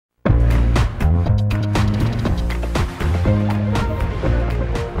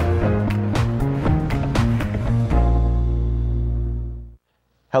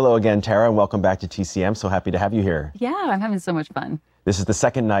Hello again, Tara, and welcome back to TCM. So happy to have you here. Yeah, I'm having so much fun. This is the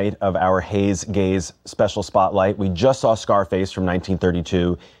second night of our Hays Gaze special spotlight. We just saw Scarface from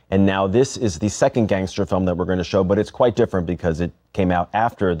 1932, and now this is the second gangster film that we're going to show, but it's quite different because it came out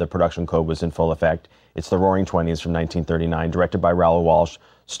after the production code was in full effect. It's The Roaring Twenties from 1939, directed by Raoul Walsh,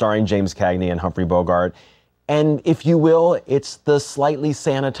 starring James Cagney and Humphrey Bogart. And if you will, it's the slightly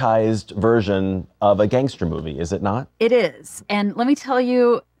sanitized version of a gangster movie, is it not? It is. And let me tell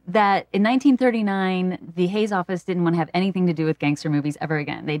you that in 1939, the Hays office didn't want to have anything to do with gangster movies ever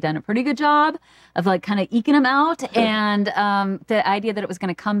again. They'd done a pretty good job of like kind of eking them out. And the idea that it was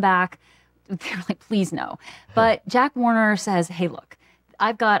going to come back, they were like, please no. But Jack Warner says, hey, look,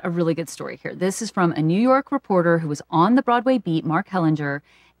 I've got a really good story here. This is from a New York reporter who was on the Broadway beat, Mark Hellinger.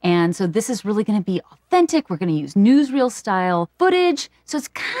 And so this is really going to be authentic. We're going to use newsreel style footage. So it's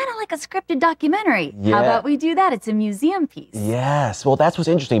kind of like a scripted documentary. Yeah. How about we do that? It's a museum piece. Yes. Well, that's what's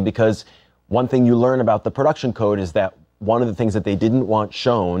interesting, because one thing you learn about the production code is that one of the things that they didn't want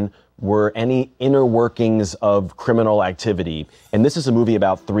shown were any inner workings of criminal activity. And this is a movie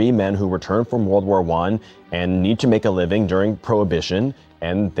about three men who return from World War I and need to make a living during Prohibition,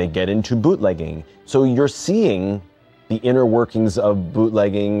 and they get into bootlegging. So you're seeing the inner workings of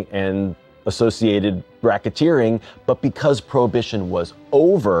bootlegging and associated racketeering, but because Prohibition was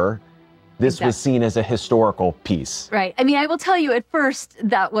over, this was seen as a historical piece. Right. I mean, I will tell you, at first,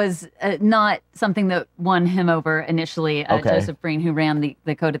 that was not something that won him over initially, Joseph Breen, who ran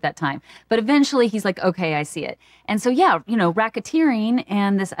the code at that time. But eventually, he's like, okay, I see it. And so, yeah, you know, racketeering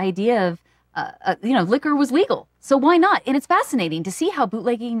and this idea of, liquor was legal. So why not? And it's fascinating to see how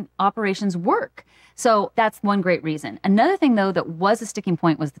bootlegging operations work. So that's one great reason. Another thing, though, that was a sticking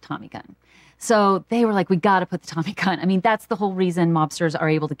point was the Tommy gun. So they were like, we got to put the Tommy gun. I mean, that's the whole reason mobsters are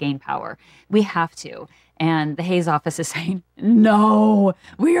able to gain power. We have to. And the Hays office is saying, no,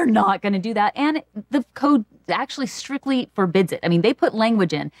 we are not going to do that. And the code actually strictly forbids it. I mean, they put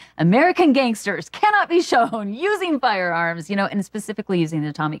language in, American gangsters cannot be shown using firearms, and specifically using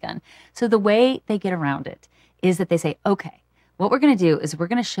the Tommy gun. So the way they get around it is that they say, okay, what we're going to do is we're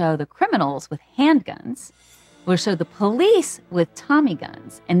going to show the criminals with handguns. We'll show the police with Tommy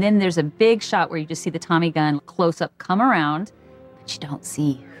guns. And then there's a big shot where you just see the Tommy gun close up come around, but you don't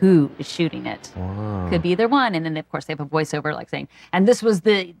see who is shooting it. Wow. Could be either one. And then, of course, they have a voiceover like saying, and this was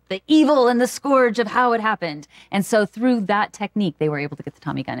the evil and the scourge of how it happened. And so through that technique, they were able to get the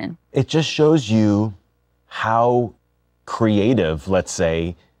Tommy gun in. It just shows you how creative, let's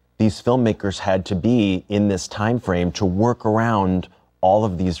say, these filmmakers had to be in this time frame to work around all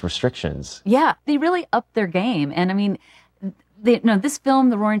of these restrictions. Yeah, they really upped their game. And I mean, this film,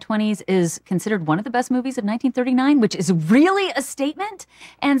 The Roaring Twenties, is considered one of the best movies of 1939, which is really a statement.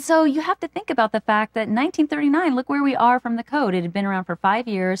 And so you have to think about the fact that in 1939, look where we are from the code. It had been around for 5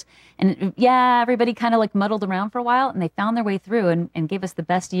 years. And yeah, everybody kind of like muddled around for a while, and they found their way through and gave us the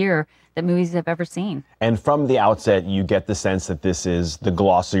best year that movies have ever seen. And from the outset, you get the sense that this is the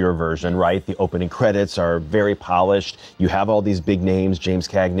glossier version, right? The opening credits are very polished. You have all these big names, James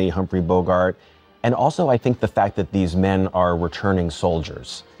Cagney, Humphrey Bogart. And also, I think the fact that these men are returning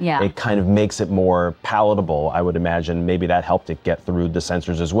soldiers, it kind of makes it more palatable, I would imagine. Maybe that helped it get through the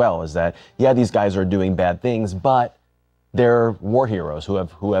censors as well, is that, yeah, these guys are doing bad things, but they're war heroes who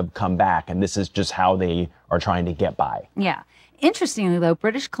have come back, and this is just how they are trying to get by. Yeah. Interestingly, though,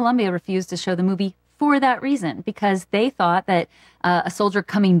 British Columbia refused to show the movie for that reason, because they thought that a soldier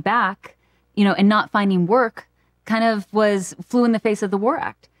coming back, and not finding work kind of flew in the face of the War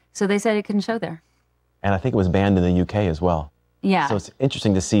Act. So they said it couldn't show there. And I think it was banned in the UK as well. Yeah. So it's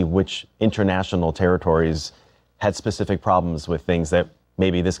interesting to see which international territories had specific problems with things that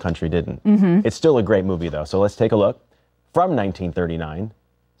maybe this country didn't. Mm-hmm. It's still a great movie, though. So let's take a look. From 1939,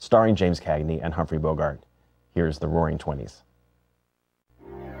 starring James Cagney and Humphrey Bogart. Here's The Roaring Twenties.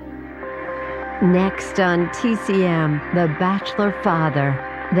 Next on TCM, The Bachelor Father,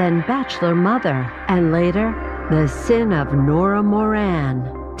 then Bachelor Mother, and later, The Sin of Nora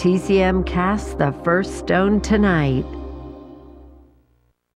Moran. TCM casts the first stone tonight.